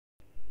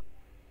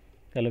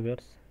Hello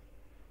viewers,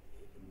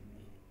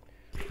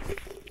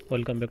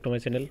 welcome back to my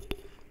channel.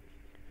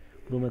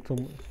 Pro Max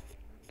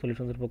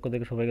সলিউশনসের পক্ষ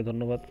থেকে সবাইকে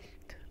ধন্যবাদ।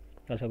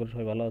 আশা করি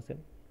সবাই ভালো আছেন।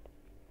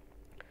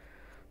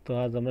 তো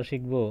আজ আমরা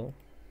শিখব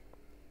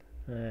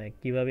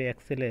কিভাবে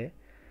এক্সেলে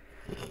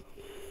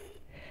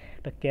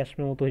একটা ক্যাশ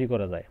মেমো তৈরি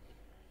করা যায়।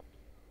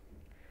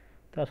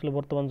 তো আসলে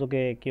বর্তমান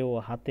যুগে কেউ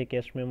হাতে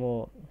ক্যাশ মেমো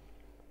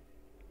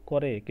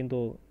করে, কিন্তু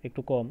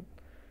একটু কম,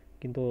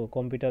 কিন্তু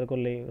কম্পিউটার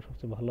করলে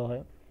সবচেয়ে ভালো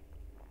হয়।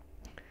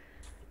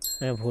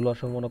 ভুল হওয়ার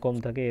সম্ভাবনা কম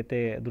থাকে, এতে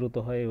দ্রুত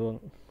হয় এবং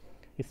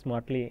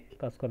স্মার্টলি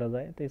কাজ করা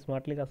যায়। তো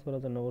স্মার্টলি কাজ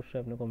করার জন্য অবশ্যই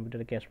আপনি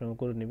কম্পিউটারে ক্যাশ মেমো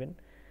করে নেবেন।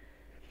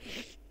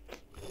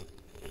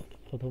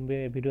 প্রথম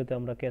ভিডিওতে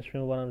আমরা ক্যাশ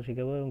মেমো বানানো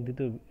শিখাবো এবং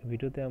দ্বিতীয়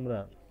ভিডিওতে আমরা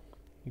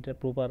এটার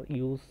প্রপার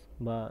ইউজ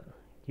বা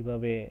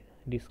কিভাবে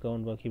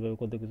ডিসকাউন্ট বা কিভাবে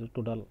কত কিছু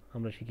টোটাল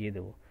আমরা শিখিয়ে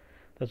দেবো।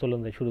 তো চলুন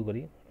যাই শুরু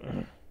করি।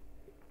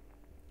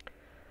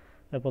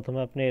 প্রথমে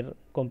আপনার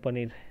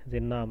কোম্পানির যে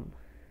নাম,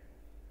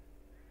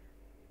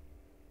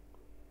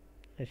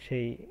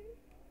 সেই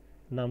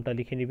নামটা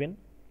লিখে নেবেন।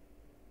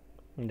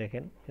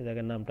 দেখেন এই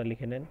জায়গায় নামটা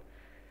লিখে নেন।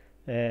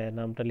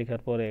 নামটা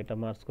লেখার পরে এটা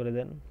মার্জ করে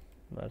দেন।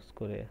 মার্জ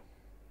করে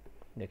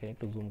দেখেন,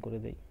 একটু জুম করে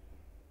দেই।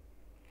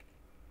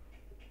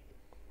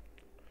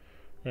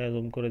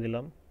 জুম করে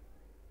দিলাম।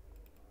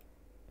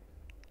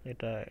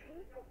 এটা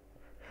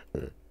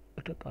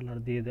কালার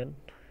দিয়ে দেন।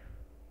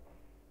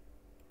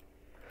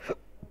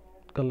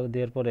 কালার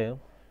দেওয়ার পরে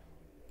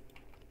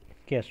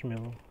ক্যাশ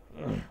মেমো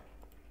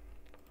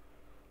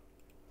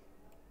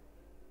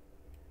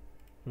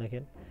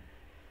দেখেন,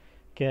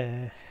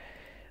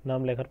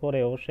 নাম লেখার পরে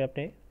অবশ্যই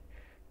আপনি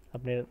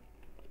আপনার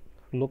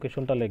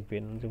লোকেশনটা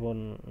লিখবেন, যেমন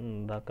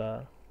ঢাকা,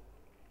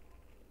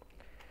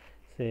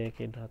 সে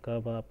কি ঢাকা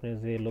বা আপনার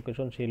যে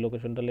লোকেশন সেই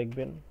লোকেশনটা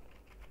লিখবেন।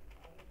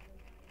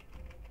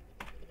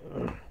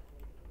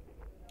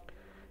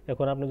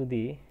 এখন আপনি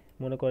যদি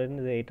মনে করেন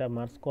যে এটা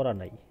মার্জ করা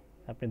নাই,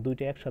 আপনি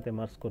দুইটা একসাথে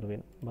মার্জ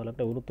করবেন, ভালো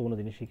একটা গুরুত্বপূর্ণ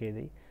জিনিস শিখিয়ে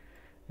দিই।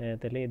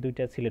 তাহলে এই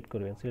দুইটা সিলেক্ট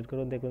করবেন,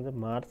 দেখবেন যে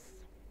মার্জ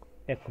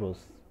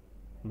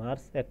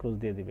অ্যাক্রোস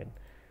দিয়ে দিবেন।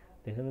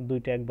 দেখেন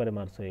দুইটা একবারে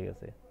মার্জ হয়ে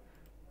গেছে।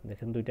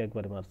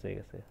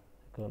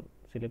 এখন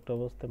সিলেক্ট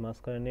অবস্থায় মার্জ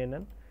করে নিয়ে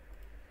নেন।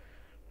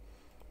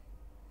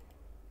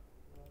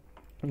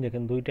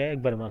 দেখেন দুইটা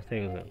একবারে মার্জ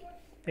হয়ে গেছে।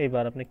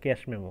 এইবার আপনি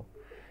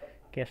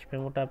ক্যাশ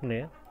মেমোটা আপনি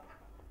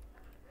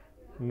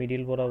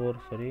মিডিল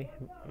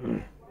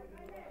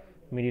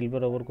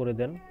বরাবর করে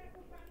দেন।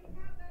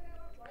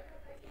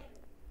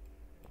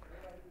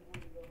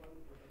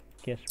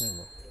 ক্যাশ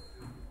মেমো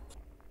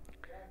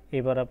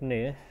এবার আপনি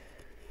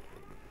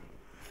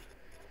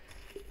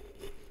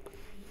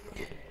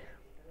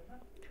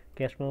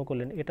ক্যাশ মেমো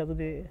করলেন। এটা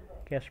যদি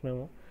ক্যাশ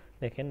মেমো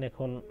দেখেন,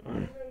 এখন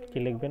কি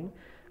লিখবেন,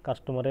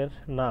 কাস্টমারের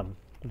নাম,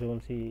 যেমন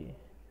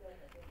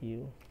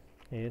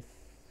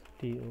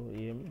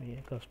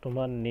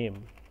CUSTOMA,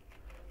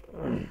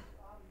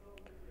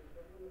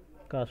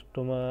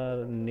 কাস্টমার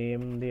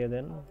নেম দিয়ে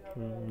দেন।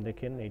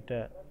 দেখেন এটা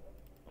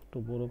একটু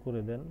বড়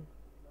করে দেন।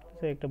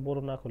 একটা বড়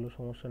না করলেও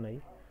সমস্যা নাই,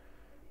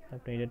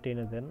 আপনি এটা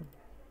টেনে দেন।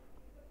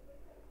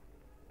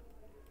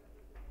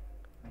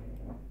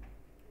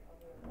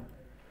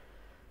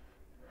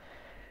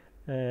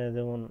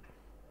 যেমন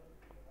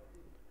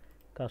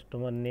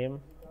কাস্টমার নেম,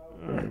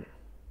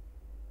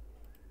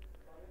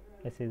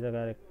 সেই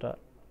জায়গায় একটা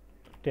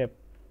ট্যাপ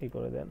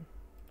করে দেন।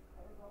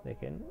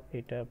 দেখেন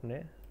এটা আপনি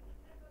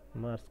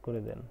মার্জ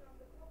করে দেন।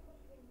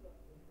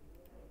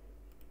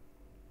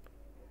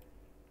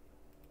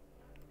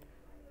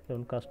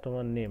 যেমন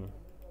কাস্টমার নেম,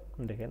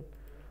 দেখেন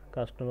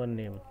কাস্টমার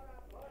নেম,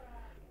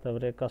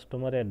 তারপরে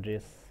কাস্টমার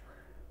অ্যাড্রেস,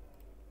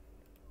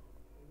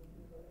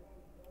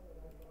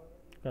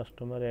 আর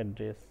কাস্টমার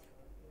অ্যাড্রেস।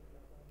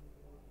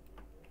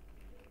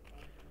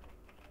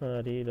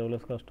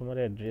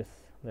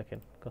 দেখেন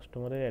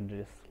কাস্টমার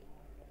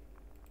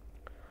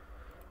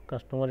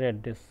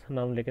অ্যাড্রেস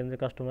নাম লিখেন, যে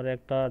কাস্টমারের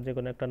একটা যে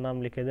কোনো একটা নাম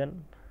লিখে দেন।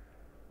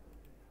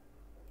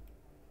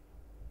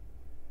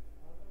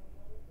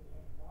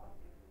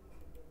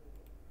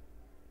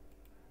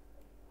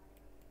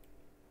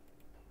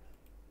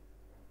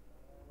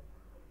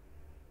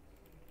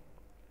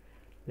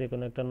 যে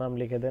কোনো একটা নাম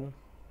লিখে দেন।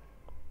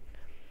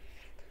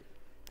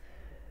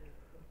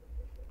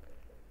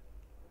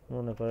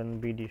 মনে করেন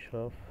বিডি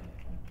শপ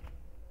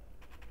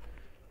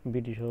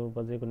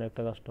বা যে কোনো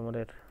একটা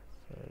কাস্টমারের,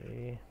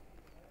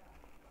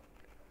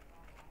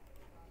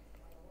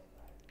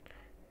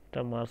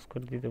 এটা মার্জ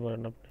করে দিতে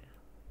পারেন আপনি।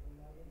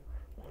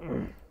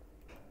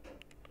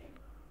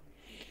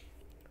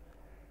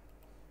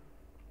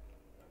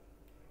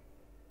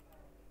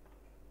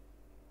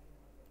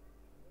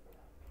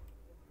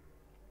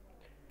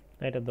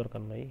 এটার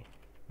দরকার নাই।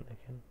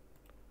 দেখেন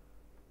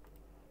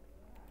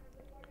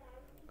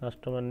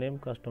কাস্টমার নেম,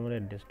 কাস্টমার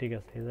অ্যাড্রেস, ঠিক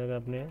আছে। এই জায়গায়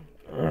আপনি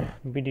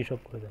বিডি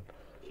শপ করে দেন।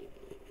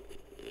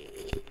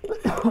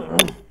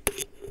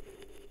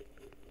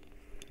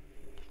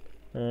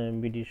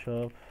 বিডি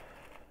শপ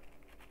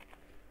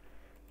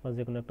বা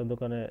যে কোনো একটা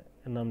দোকানের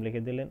নাম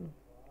লিখে দিলেন।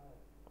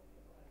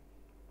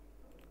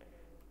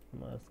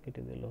 মাছ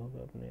কেটে দিলে হবে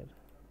আপনার।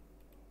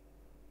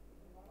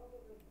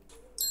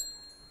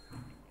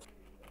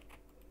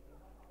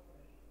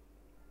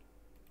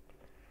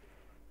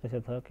 আচ্ছা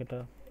থাক, এটা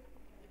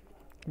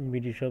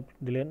বিডি শপ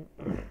দিলেন।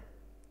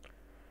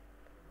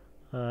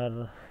 আর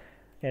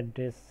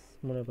অ্যাড্রেস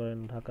মনে করেন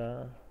ঢাকা,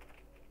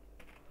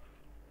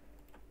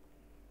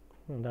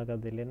 ঢাকা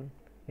দিলেন।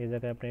 এই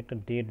জায়গায় আপনি একটা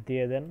ডেট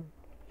দিয়ে দেন,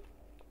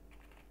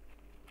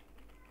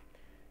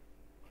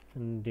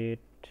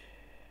 ডেট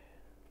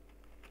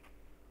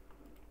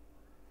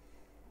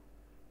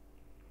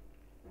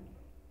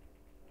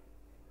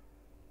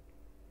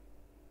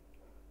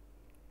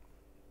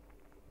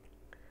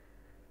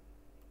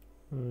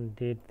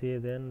ডেট দিয়ে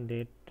দেন,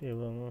 ডেট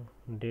এবং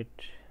ডেট,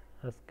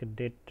 আজকের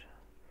ডেট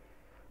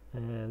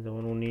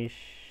যেমন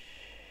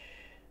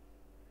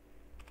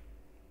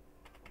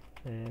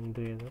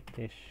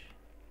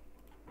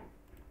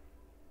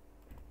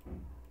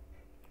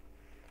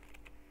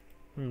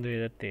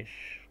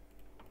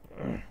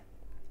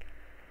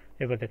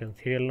এবার দেখেন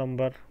সিরিয়াল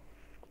নাম্বার,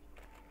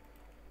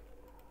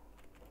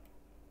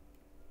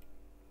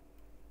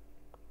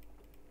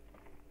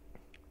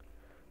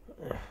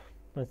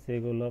 আচ্ছা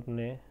এগুলো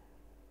আপনি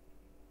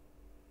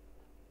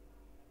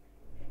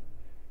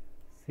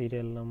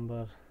সিরিয়াল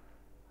নাম্বার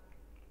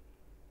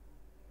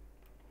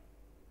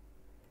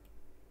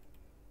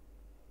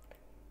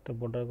একটা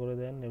বর্ডার করে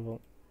দেন এবং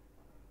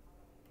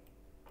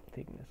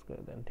থিকনেস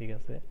করে দেন, ঠিক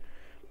আছে।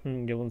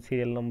 যেমন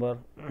সিরিয়াল নাম্বার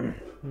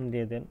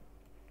দিয়ে দেন,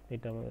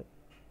 এটা আমাদের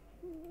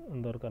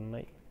দরকার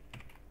নাই।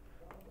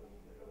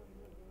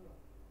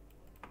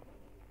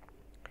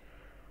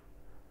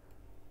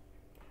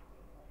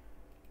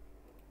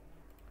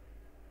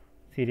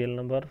 Serial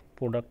number,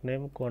 product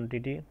name,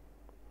 quantity,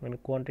 মানে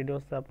কোয়ান্টিটি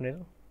হচ্ছে আপনার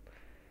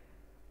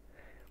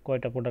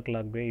কয়টা প্রোডাক্ট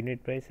লাগবে, ইউনিট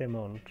প্রাইস,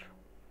 অ্যামাউন্ট।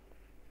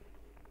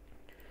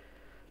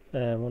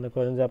 মনে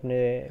করেন যে আপনি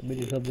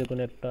বিডি শপ যে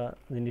কোনো একটা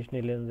জিনিস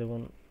নিলেন,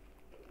 যেমন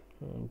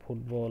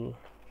ফুটবল,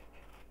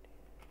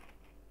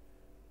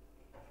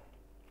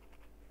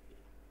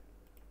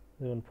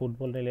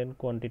 নিলেন,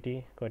 কোয়ান্টিটি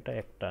কয়টা,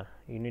 একটা,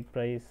 ইউনিট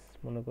প্রাইস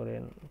মনে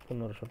করেন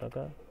 1500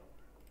 টাকা,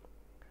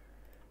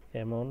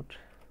 অ্যামাউন্ট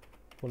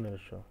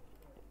 1500।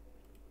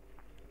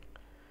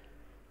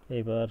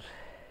 এবার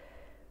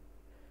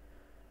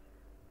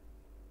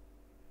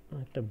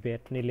একটা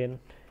ব্যাট নিলেন,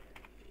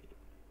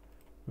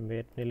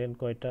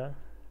 কয়টা,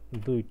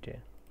 2টে,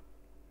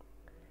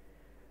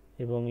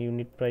 এবং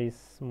ইউনিট প্রাইস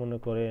মনে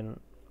করেন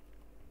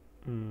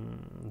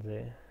যে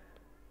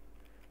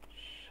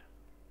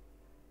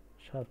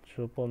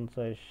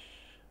 750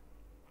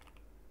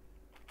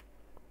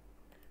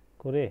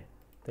 করে,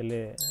 তাহলে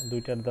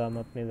 2টার দাম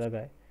আপনি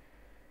জায়গায়।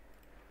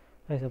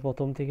 আচ্ছা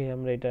প্রথম থেকে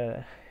আমরা এটা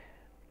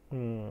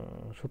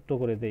সূত্র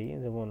করে দেই,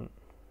 যেমন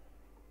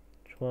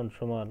সমান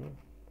সমান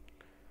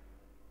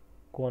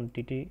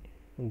কোয়ান্টিটি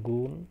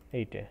গুণ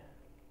এইটা,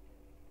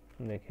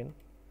 দেখেন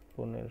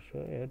 1500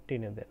 এর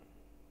টেনে দেন,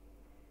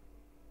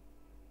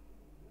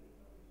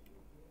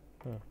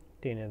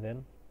 টেনে দেন,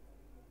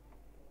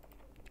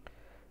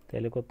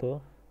 তাহলে কত,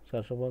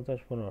 450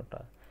 15টা।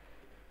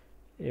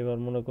 এবার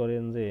মনে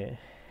করেন যে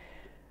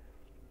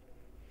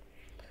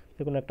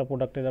কোনো একটা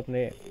প্রোডাক্টের আপনি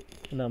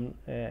নাম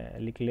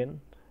লিখলেন,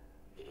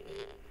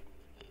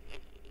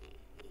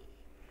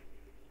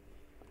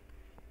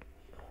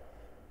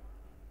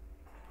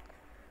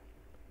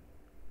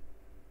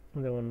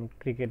 যেমন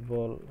ক্রিকেট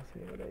বল,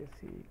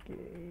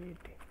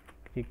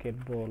 ক্রিকেট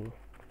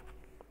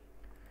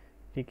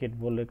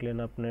বল লিখলেন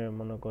আপনি,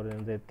 মনে করেন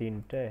যে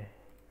 3টে,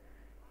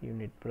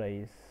 ইউনিট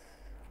প্রাইস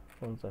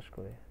 50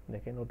 করে,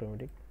 দেখেন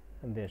অটোমেটিক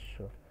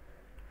 150।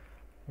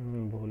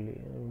 ভলি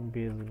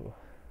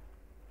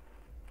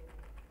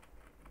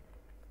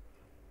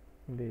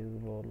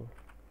বেসবল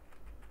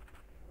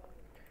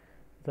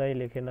যাই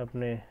লেখেন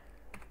আপনি,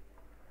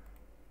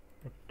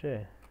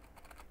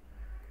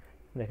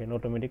 দেখেন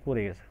অটোমেটিক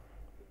পড়ে গেছে।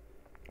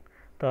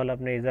 তাহলে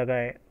আপনি এই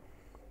জায়গায়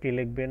কি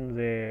লিখবেন,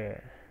 যে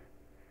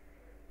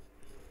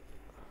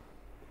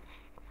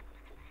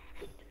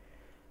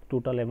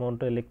টোটাল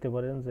অ্যামাউন্টে লিখতে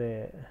পারেন, যে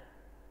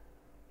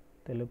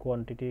তাহলে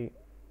কোয়ান্টিটি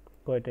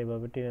কয়টা,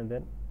 এভাবে টেনে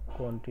দেন,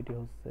 কোয়ান্টিটি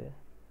হচ্ছে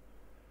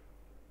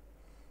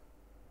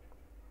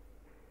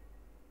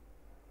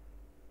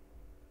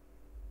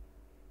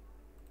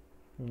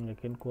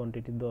লিখেন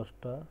কোয়ান্টিটি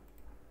 10টা,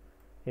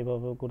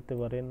 এভাবেও করতে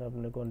পারেন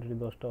আপনি, কোয়ান্টিটি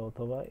 10টা,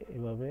 অথবা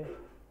এভাবে,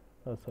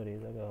 সরি এই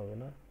জায়গা হবে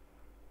না,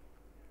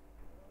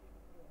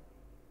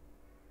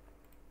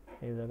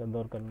 এই জায়গা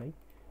দরকার নাই,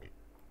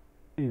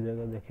 এই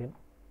জায়গা দেখেন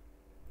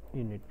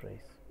ইউনিট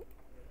প্রাইস,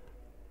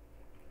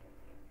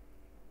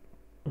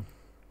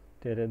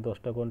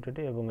 10টা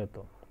কোয়ান্টিটি এবং এত।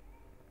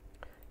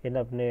 এখানে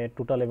আপনি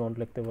টোটাল অ্যামাউন্ট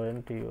লিখতে পারেন,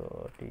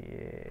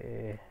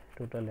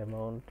 টোটাল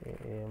অ্যামাউন্ট,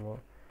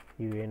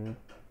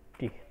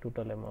 ইউএনটি,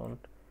 টোটাল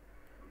অ্যামাউন্ট,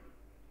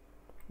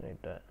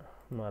 এটা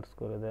মার্জ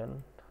করে দেন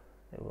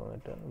এবং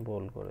এটা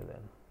বোল্ড করে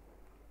দেন,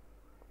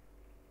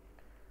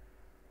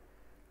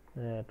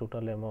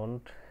 টোটাল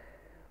অ্যামাউন্ট।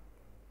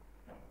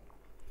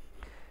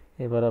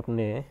 এবার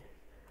আপনি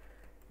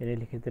এনে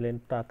লিখে দিলেন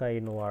টাকা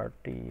ইনওয়ার্ড,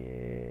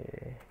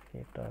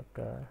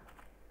 টাকা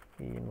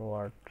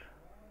ইনওয়ার্ড,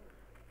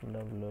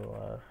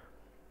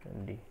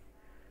 WRD,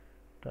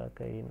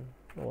 টাকা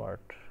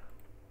ইনওয়ার্ড,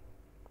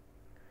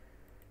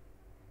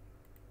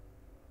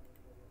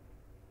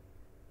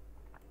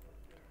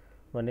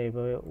 মানে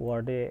এইভাবে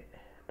ওয়ার্ডে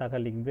টাকা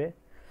লিখবে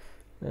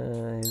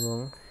এবং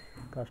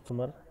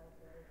কাস্টমার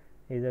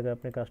এই জায়গায়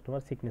আপনি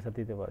কাস্টমার সিগনেচার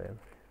দিতে পারেন,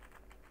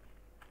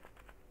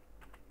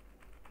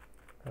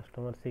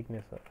 কাস্টমার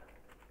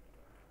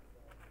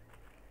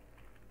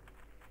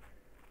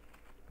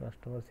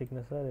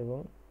সিগনেচার এবং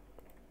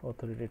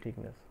অথরিটি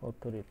থিকনেস,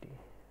 অথরিটি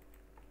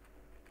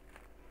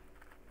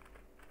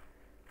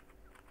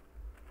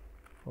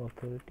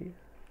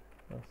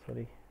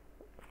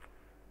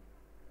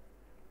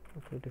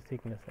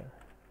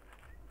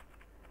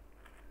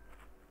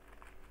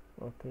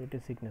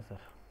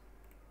সিগনেচার।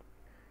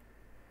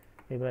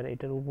 এবার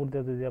এটার উপর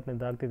দিয়ে যদি আপনি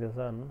দাগ দিতে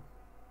চান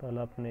তাহলে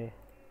আপনি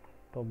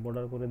টপ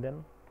বর্ডার করে দেন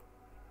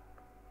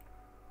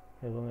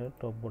এবং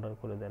টপ বর্ডার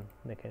করে দেন।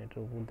 দেখেন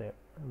এটার উপর দিয়ে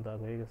দাগ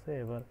হয়ে গেছে।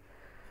 এবার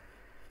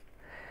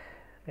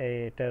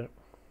এটার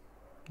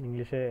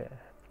ইংলিশে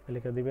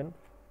লিখে দিবেন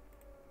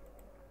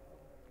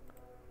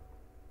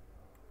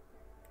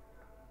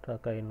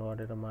টাকা ইনওয়ার্ড,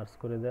 এটা মার্জ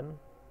করে দেন,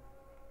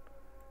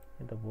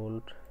 এটা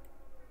বোল্ড,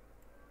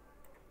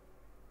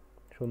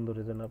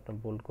 সুন্দরের জন্য আপনি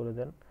বোল্ড করে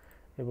দেন।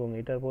 এবং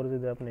এটার পরে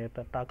যদি আপনি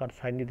একটা টাকার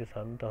সাইন দিতে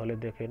চান তাহলে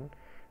দেখেন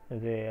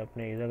যে আপনি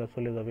এই জায়গায়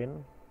চলে যাবেন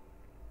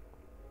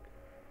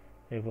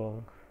এবং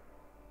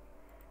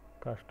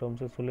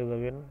কাস্টমসে চলে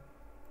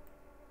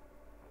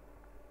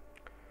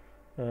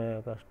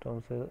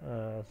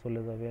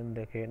যাবেন,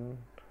 দেখেন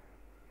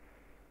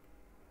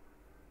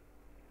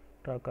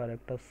টাকার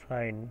একটা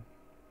সাইন,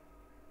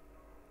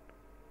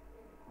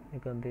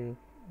 এখান থেকে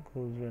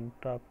খুঁজবেন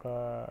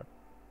টাকার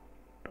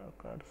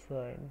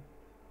সাইন,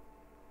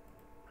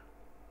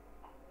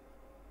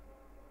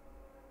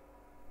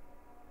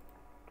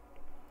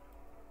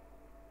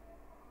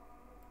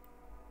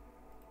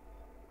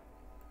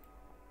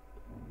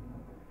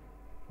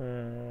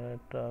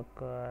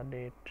 টাকা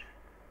ডেট,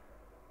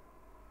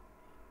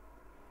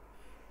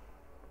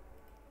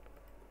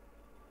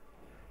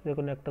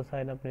 দেখুন একটা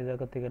সাইন আপনি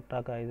জায়গা থেকে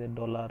টাকা, এই যে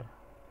ডলার,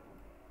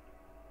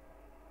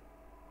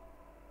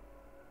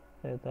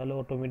 তাহলে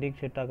অটোমেটিক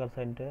সে টাকার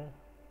সাইনটা,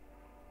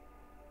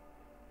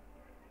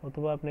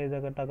 অথবা আপনি এই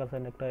জায়গায় টাকার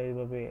সাইন একটা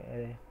এইভাবে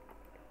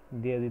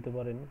দিয়ে দিতে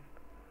পারেন।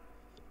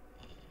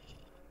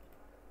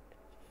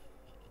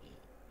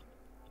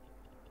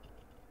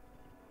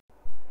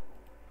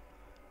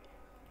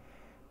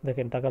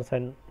 দেখেন টাকার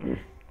সাইন,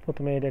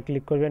 প্রথমে এটা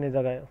ক্লিক করবেন, এই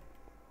জায়গায়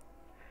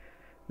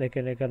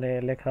দেখেন এখানে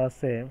লেখা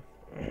আছে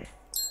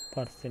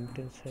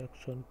পার্সেন্টেজ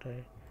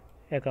সেকশনটায়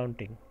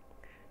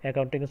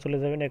অ্যাকাউন্টিংয়ে চলে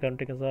যাবেন।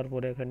 অ্যাকাউন্টিংয়ে যাওয়ার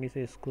পরে এখানে নিচে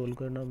স্ক্রল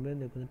করে নামবেন,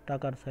 দেখবেন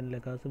টাকার সাইন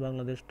লেখা আছে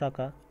বাংলাদেশ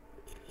টাকা,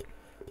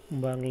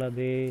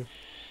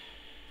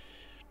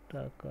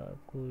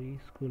 কই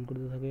স্ক্রল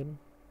করতে থাকেন,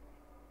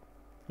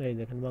 এই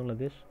দেখেন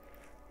বাংলাদেশ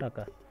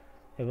টাকা,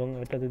 এবং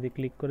এটা যদি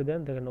ক্লিক করে দেন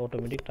দেখেন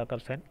অটোমেটিক টাকার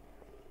সাইন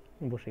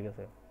বসে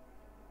গেছে।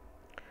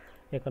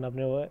 এখন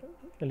আপনি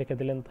লিখে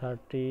দিলেন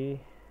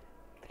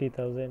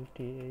 3000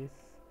 TH,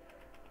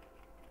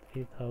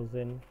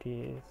 3000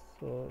 TH,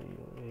 so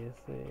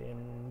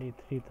USAND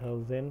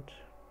 3000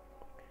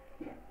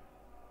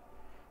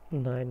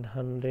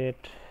 900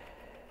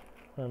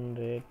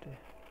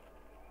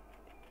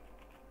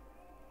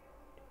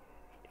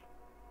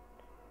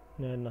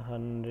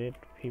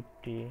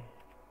 950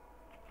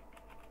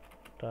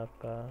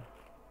 টাকা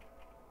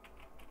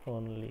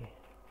only,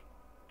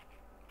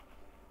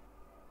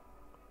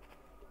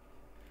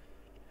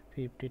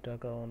 50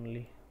 টাকা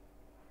only।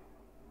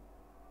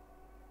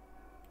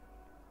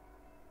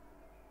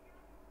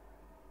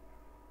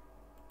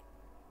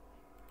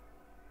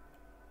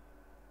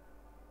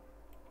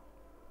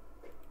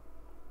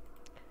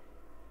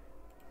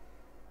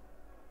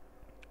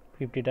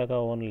 টাকা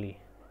অনলি,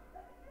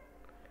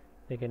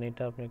 দেখেন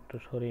এটা আপনি একটু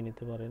সরিয়ে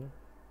নিতে পারেন।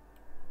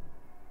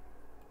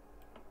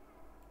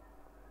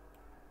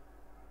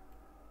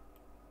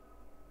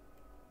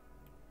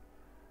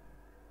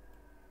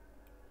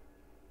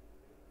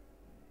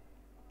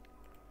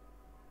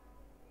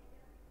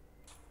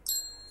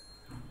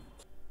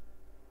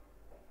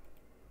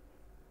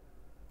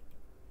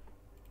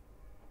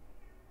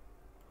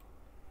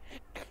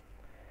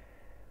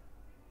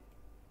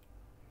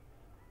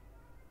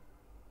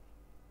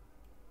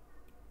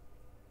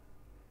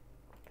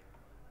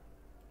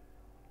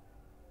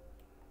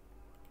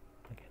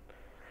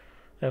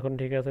 এখন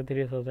ঠিক আছে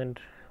 3000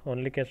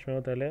 অনলি ক্যাশ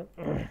মেমো, তাহলে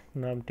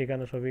নাম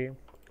ঠিকানা সবই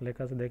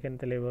লেখা আছে। দেখেন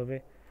তাহলে এভাবে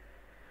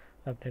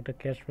আপনি একটা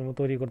ক্যাশ মেমো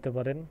তৈরি করতে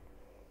পারেন।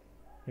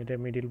 এটা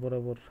মিডিল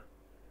বরাবর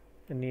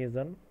নিয়ে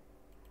যান,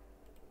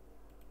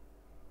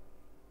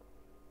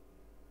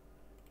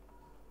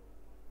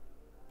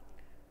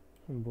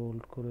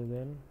 বোল্ড করে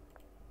দেন,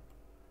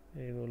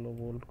 এগুলো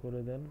বোল্ড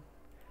করে দেন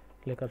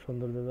লেখার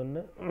সৌন্দর্যের জন্য।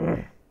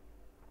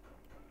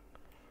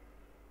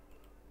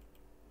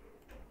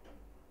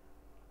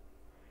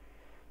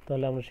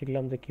 তাহলে আমরা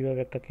শিখলাম যে কিভাবে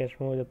একটা ক্যাশ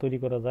মেমো তৈরি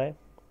করা যায়।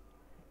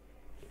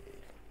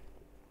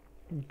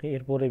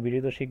 এরপরে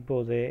ভিডিওতে শিখবো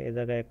যে এ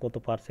জায়গায় কত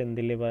পার্সেন্ট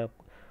দিলে বা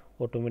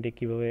অটোমেটিক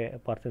কীভাবে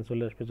পার্সেন্ট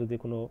চলে আসবে, যদি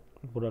কোনো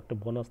বড় একটা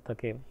বোনাস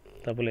থাকে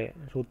তাহলে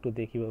সূত্র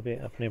দিয়ে কীভাবে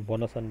আপনি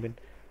বোনাস আনবেন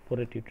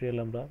পরে টিউটোরিয়াল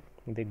আমরা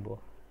দেখব।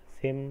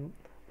 সেম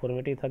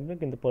ফরম্যাটেই থাকবে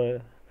কিন্তু পরে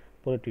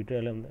পরে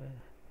টিউটোরিয়ালে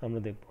আমরা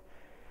দেখব।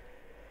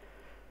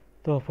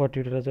 তো পর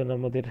টিউটোরিয়ালের জন্য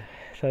আমাদের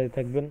সাথে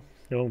থাকবেন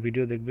এবং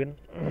ভিডিও দেখবেন।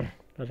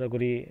 আশা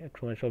করি এক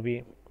সময় সবই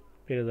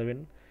পেরে যাবেন।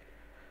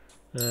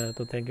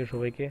 তো থ্যাংক ইউ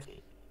সবাইকে।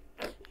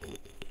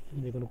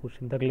 যে কোনো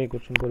কোশ্চেন থাকলে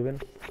কোশ্চেন করবেন।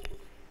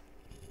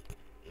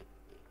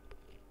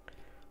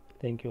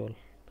 Thank you all.